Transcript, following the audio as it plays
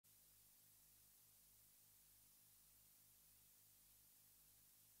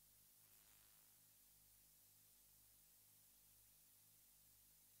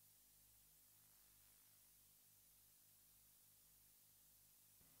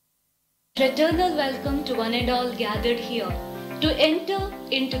Fraternal welcome to one and all gathered here to enter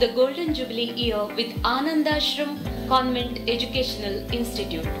into the Golden Jubilee year with Anand Ashram Convent Educational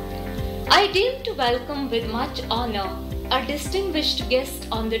Institute. I deem to welcome with much honor our distinguished guest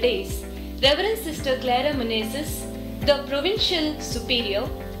on the days, Reverend Sister Clara Menezes, the Provincial Superior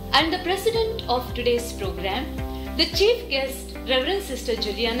and the President of today's program, the Chief Guest, Reverend Sister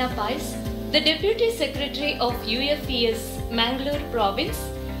Juliana Pais, the Deputy Secretary of UFES Mangalore Province,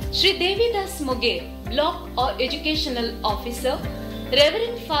 Shri Devidas Muge, Block or Educational Officer,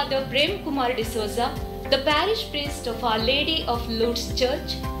 Reverend Father Prem Kumar D'Souza, the Parish Priest of Our Lady of Lourdes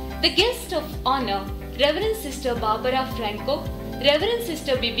Church, the Guest of Honor, Reverend Sister Barbara Franco, Reverend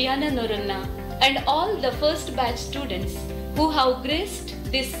Sister Bibiana Norunna, and all the first batch students who have graced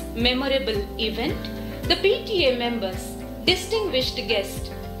this memorable event, the PTA members, distinguished guests,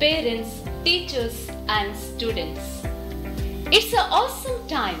 parents, teachers, and students. It's an awesome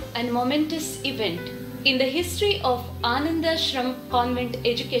time and momentous event in the history of Anand Ashram Convent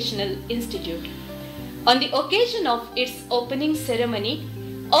Educational Institute. On the occasion of its opening ceremony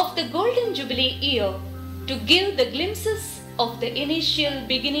of the Golden Jubilee year, to give the glimpses of the initial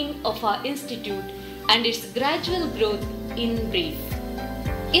beginning of our institute and its gradual growth in brief.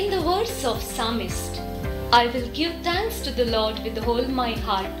 In the words of Psalmist, I will give thanks to the Lord with all my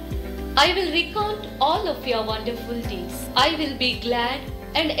heart. I will recount all of your wonderful deeds. I will be glad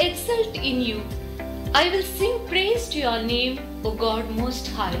and exult in you. I will sing praise to your name, O God Most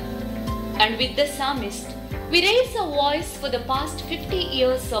High. And with the psalmist, we raise our voice for the past 50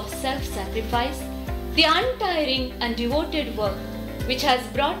 years of self-sacrifice, the untiring and devoted work which has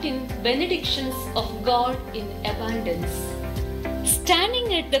brought in benedictions of God in abundance.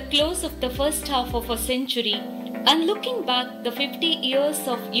 Standing at the close of the first half of a century and looking back the 50 years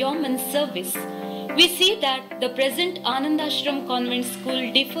of yeoman's service, we see that the present Anand Ashram Convent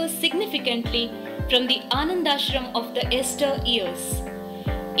School differs significantly from the Anand Ashram of the Esther years.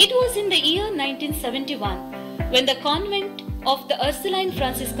 It was in the year 1971 when the convent of the Ursuline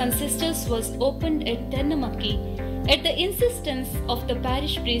Franciscan Sisters was opened at Tennamakki at the insistence of the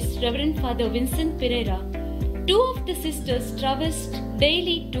parish priest Reverend Father Vincent Pereira. Two of the sisters traversed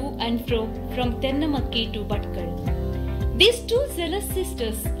daily to and fro from Tennamakki to Bhatkal. These two zealous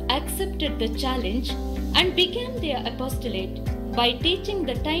sisters accepted the challenge and began their apostolate by teaching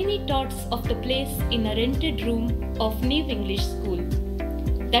the tiny tots of the place in a rented room of New English School.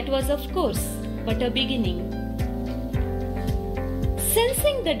 That was, of course, but a beginning.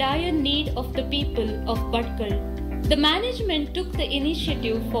 Sensing the dire need of the people of Bhatkal, the management took the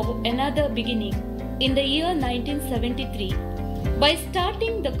initiative for another beginning in the year 1973 by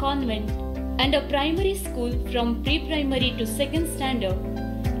starting the convent and a primary school from pre-primary to second standard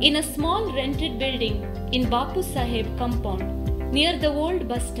in a small rented building in Bapu Saheb compound near the old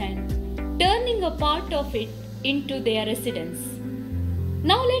bus stand, turning a part of it into their residence.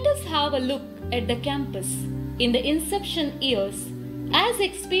 Now let us have a look at the campus in the inception years as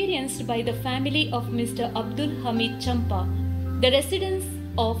experienced by the family of Mr. Abdul Hamid Champa, the residents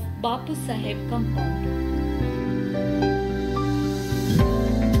of Bapu Saheb compound.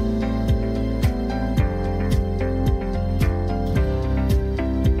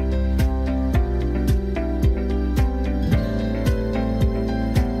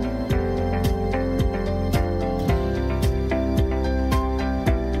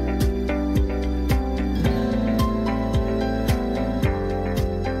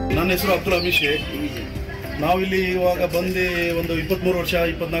 ನನ್ನ ಹೆಸರು ಅಬ್ದುಲ್ ಹಮೀದ್ ಶೇಖ್. ನಾವಿಲ್ಲಿ ಇವಾಗ ಬಂದು ಒಂದು 23 ವರ್ಷ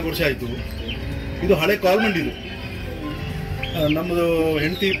 24 ವರ್ಷ ಆಯಿತು. ಇದು ಹಳೆ ಕಾನ್ವೆಂಟ್. ಇದು ನಮ್ಮದು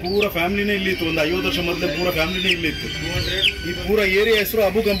ಹೆಂಡತಿ ಪೂರ ಫ್ಯಾಮಿಲಿನೇ ಇಲ್ಲಿ ಇತ್ತು. ಒಂದು 50 ವರ್ಷ ಮೊದಲೇ ಪೂರ ಫ್ಯಾಮಿಲಿನೇ ಇಲ್ಲಿ ಇತ್ತು. ಈ ಪೂರ ಏರಿಯಾ ಹೆಸರು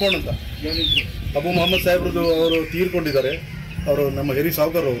ಅಬು ಕಂಪೌಂಡ್ ಅಂತ. ಅಬು ಮೊಹಮ್ಮದ್ ಸಾಹೇಬ್ರದ್ದು ಅವರು ತೀರ್ಕೊಂಡಿದ್ದಾರೆ. ಅವರು ನಮ್ಮ ಹಿರಿ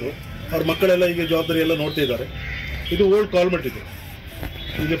ಸಾವ್ಕರ್ ಅವರು. ಅವ್ರ ಮಕ್ಕಳೆಲ್ಲ ಈಗ ಜವಾಬ್ದಾರಿ ಎಲ್ಲ ನೋಡ್ತಾ ಇದ್ದಾರೆ. ಇದು ಓಲ್ಡ್ ಕಾನ್ವೆಂಟ್. ಇದು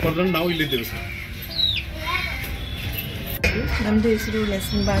ಈಗ ಪ್ರೆಸೆಂಟ್ ನಾವು ಇಲ್ಲಿದ್ದೇವೆ ಸರ್. ನಮ್ಮದು ಹೆಸರು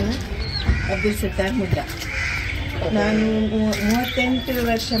ನಸ್ರಿನ್ ಬಾನು ಅಬ್ದುಲ್ ಸತ್ತಾರ್ ಮುಡ್ಡ. ನಾನು 38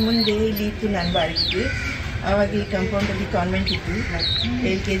 ವರ್ಷ ಮುಂದೆ ಇಲ್ಲಿ ಇತ್ತು ನಾನು ಬಾಳಿದ್ದು. ಆವಾಗ ಈ ಕಾಂಪೌಂಡಲ್ಲಿ ಕಾನ್ವೆಂಟ್ ಇತ್ತು.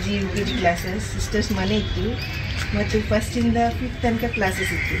 LKG UKG ಕ್ಲಾಸಸ್, ಸಿಸ್ಟರ್ಸ್ ಮನೆ ಇತ್ತು ಮತ್ತು ಫಸ್ಟಿಂದ 5th ತನಕ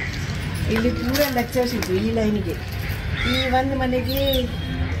ಕ್ಲಾಸಸ್ ಇತ್ತು. ಇಲ್ಲಿ ಪೂರ ಲೆಕ್ಚರ್ಸ್ ಇತ್ತು ಈ ಲೈನಿಗೆ. ಈ ಒಂದು ಮನೆಗೆ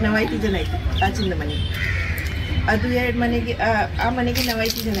ನಾವು 5 ಜನ ಇತ್ತು. ಆಚಿಂದ ಮನೆಗೆ ಅದು 2 ಮನೆಗೆ, ಆ ಮನೆಗೆ ನಾವು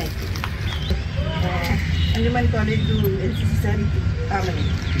 5 ಜನ ಇತ್ತು. ಅಂಜುಮನ್ ಕಾಲೇಜು LCC ಸರ್ ಇತ್ತು ಆ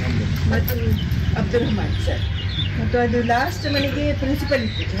ಮನೆಗೆ, ಮತ್ತು ಅಬ್ದುಲ್ ರಹಮಾನ್ ಸರ್, ಮತ್ತು ಅದು ಲಾಸ್ಟ್ ಮನೆಗೆ ಪ್ರಿನ್ಸಿಪಲ್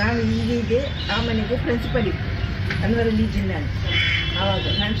ಇತ್ತು. ನಾವು ಈಗೀಗೆ ಆ ಮನೆಗೆ ಪ್ರಿನ್ಸಿಪಲ್ ಇತ್ತು ಅನ್ವರಲ್ಲಿ ಜಿಲ್ಲಾ ಅಂತ. ಆವಾಗ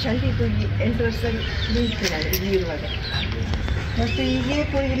ನಾನು ಶಾಂತಿ ಇತ್ತು. 8 ವರ್ಷ ಇತ್ತು ನಾನು ಇಲ್ಲಿ ಇರುವಾಗ. ಮತ್ತು ಹೀಗೆ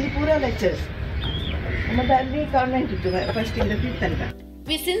ಇಲ್ಲಿ ಪೂರ ಲೆಕ್ಚರ್ಸ್. ಮತ್ತು ಅಲ್ಲಿ ಕಾನ್ವೆಂಟ್ ಇತ್ತು ಫಸ್ಟಿಂದ 5th ತನಕ.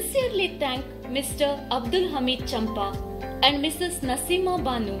 we sincerely thank Mr. Abdul Hamid Champa and Mrs. Nasima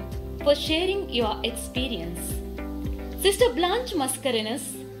Banu for sharing your experience. Sister Blanche Mascarenas,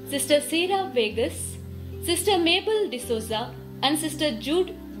 Sister Sarah Vegas, Sister Mabel D'Souza and Sister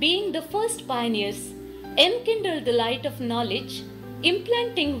Jude, being the first pioneers, enkindled the light of knowledge,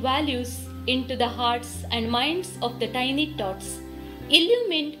 implanting values into the hearts and minds of the tiny tots,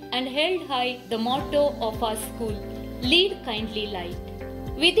 illumined and held high the motto of our school, Lead Kindly Light.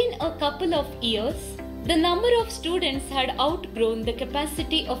 Within a couple of years, the number of students had outgrown the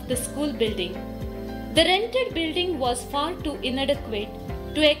capacity of the school building. The rented building was far too inadequate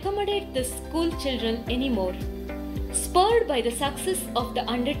to accommodate the school children anymore. Spurred by the success of the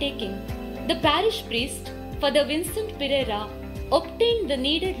undertaking, the parish priest, Father Vincent Pereira, obtained the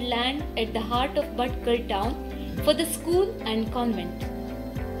needed land at the heart of Bhatkal town for the school and convent.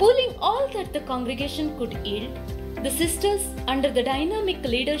 Pooling all that the congregation could yield, the sisters, under the dynamic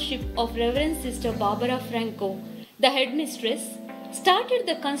leadership of Reverend Sister Barbara Franco, the headmistress, started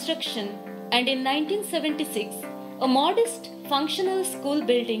the construction, and in 1976, a modest functional school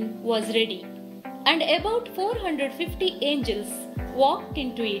building was ready, and about 450 angels walked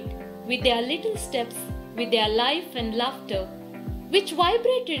into it with their little steps, with their life and laughter, which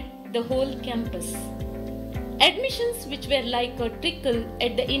vibrated the whole campus. Admissions, which were like a trickle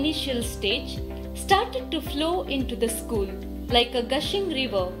at the initial stage, started to flow into the school like a gushing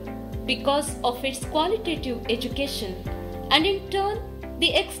river because of its qualitative education, and in turn,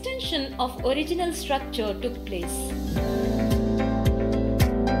 the extension of original structure took place.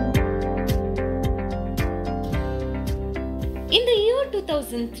 In the year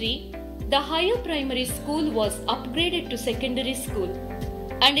 2003, the higher primary school was upgraded to secondary school,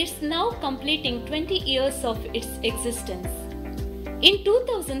 and it's now completing 20 years of its existence. In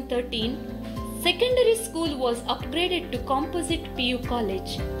 2013, secondary school was upgraded to composite PU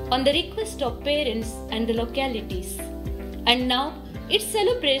college on the request of parents and the localities, and now it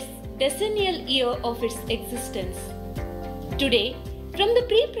celebrates decennial year of its existence. Today, from the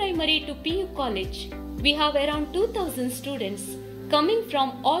pre-primary to PU college, we have around 2,000 students coming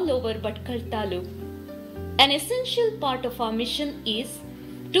from all over Bhatkal Taluk. An essential part of our mission is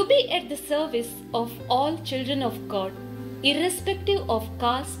to be at the service of all children of God, irrespective of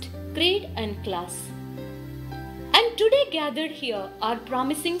caste, creed and class. And today gathered here are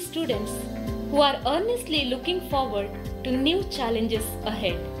promising students who are earnestly looking forward to new challenges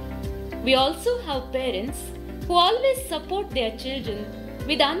ahead. We also have parents who always support their children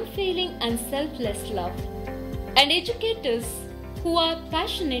with unfailing and selfless love, and educators who are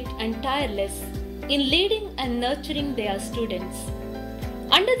passionate and tireless in leading and nurturing their students.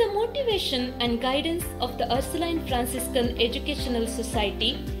 Under the motivation and guidance of the Ursuline Franciscan Educational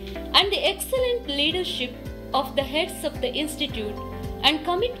Society and the excellent leadership of the heads of the institute and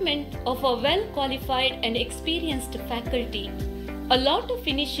commitment of a well-qualified and experienced faculty, a lot of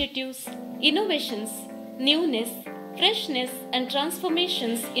initiatives, innovations, newness, freshness and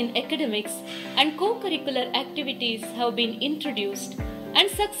transformations in academics and co-curricular activities have been introduced and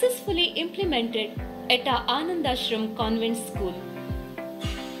successfully implemented at our Anand Ashram Convent School.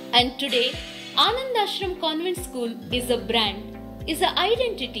 And today, Anand Ashram Convent School is a brand, is an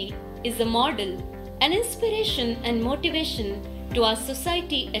identity, is a model, an inspiration and motivation to our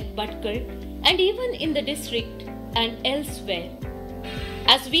society at Bhatkal and even in the district and elsewhere.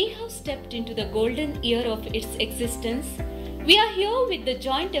 As we have stepped into the golden year of its existence, we are here with the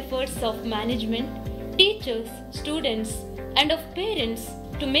joint efforts of management, teachers, students, and of parents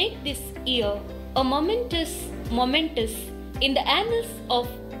to make this year a momentous in the annals of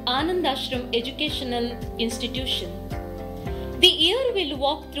Anand Ashram Educational Institution. The year will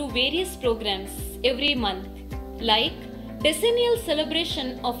walk through various programs every month, like decennial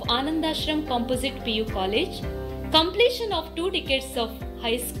celebration of Anand Ashram Composite PU College, completion of 2 decades of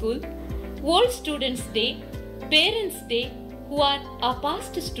high school, World Students Day, Parents Day who are our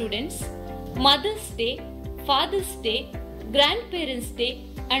past students, Mother's Day, Father's Day, Grandparents Day,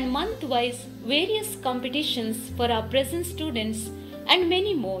 and month-wise various competitions for our present students and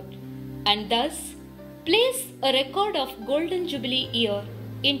many more, and thus place a record of Golden Jubilee year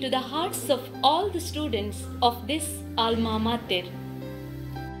into the hearts of all the students of this alma mater.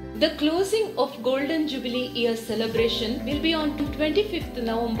 The closing of Golden Jubilee year celebration will be on 25th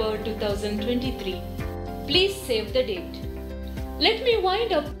November 2023. Please save the date. Let me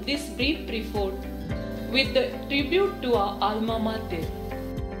wind up this brief report with the tribute to our alma mater.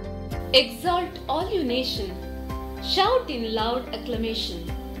 Exalt all you nation, shout in loud acclamation,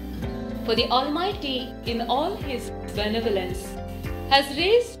 for the Almighty in all His benevolence has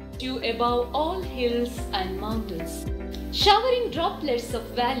raised you above all hills and mountains. showering droplets of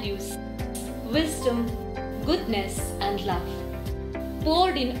values, wisdom, goodness, and love,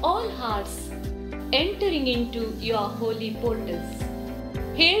 poured in all hearts, entering into your holy portals.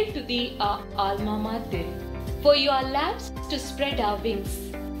 Hail to thee, our alma mater, for your labs to spread our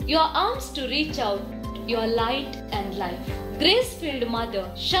wings, your arms to reach out, your light and life. Grace-filled Mother,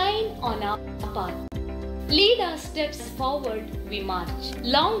 shine on our path. Lead our steps forward, we march.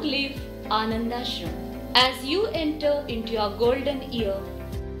 Long live Anand Ashram. As you enter into your golden year,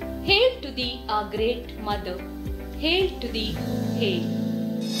 hail to thee, our great Mother. Hail to thee, hail.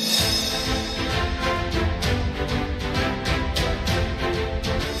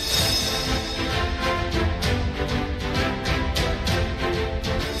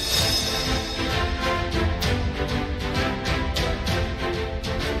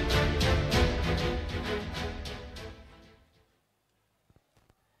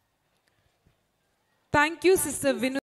 Thank you, Sister Vinu.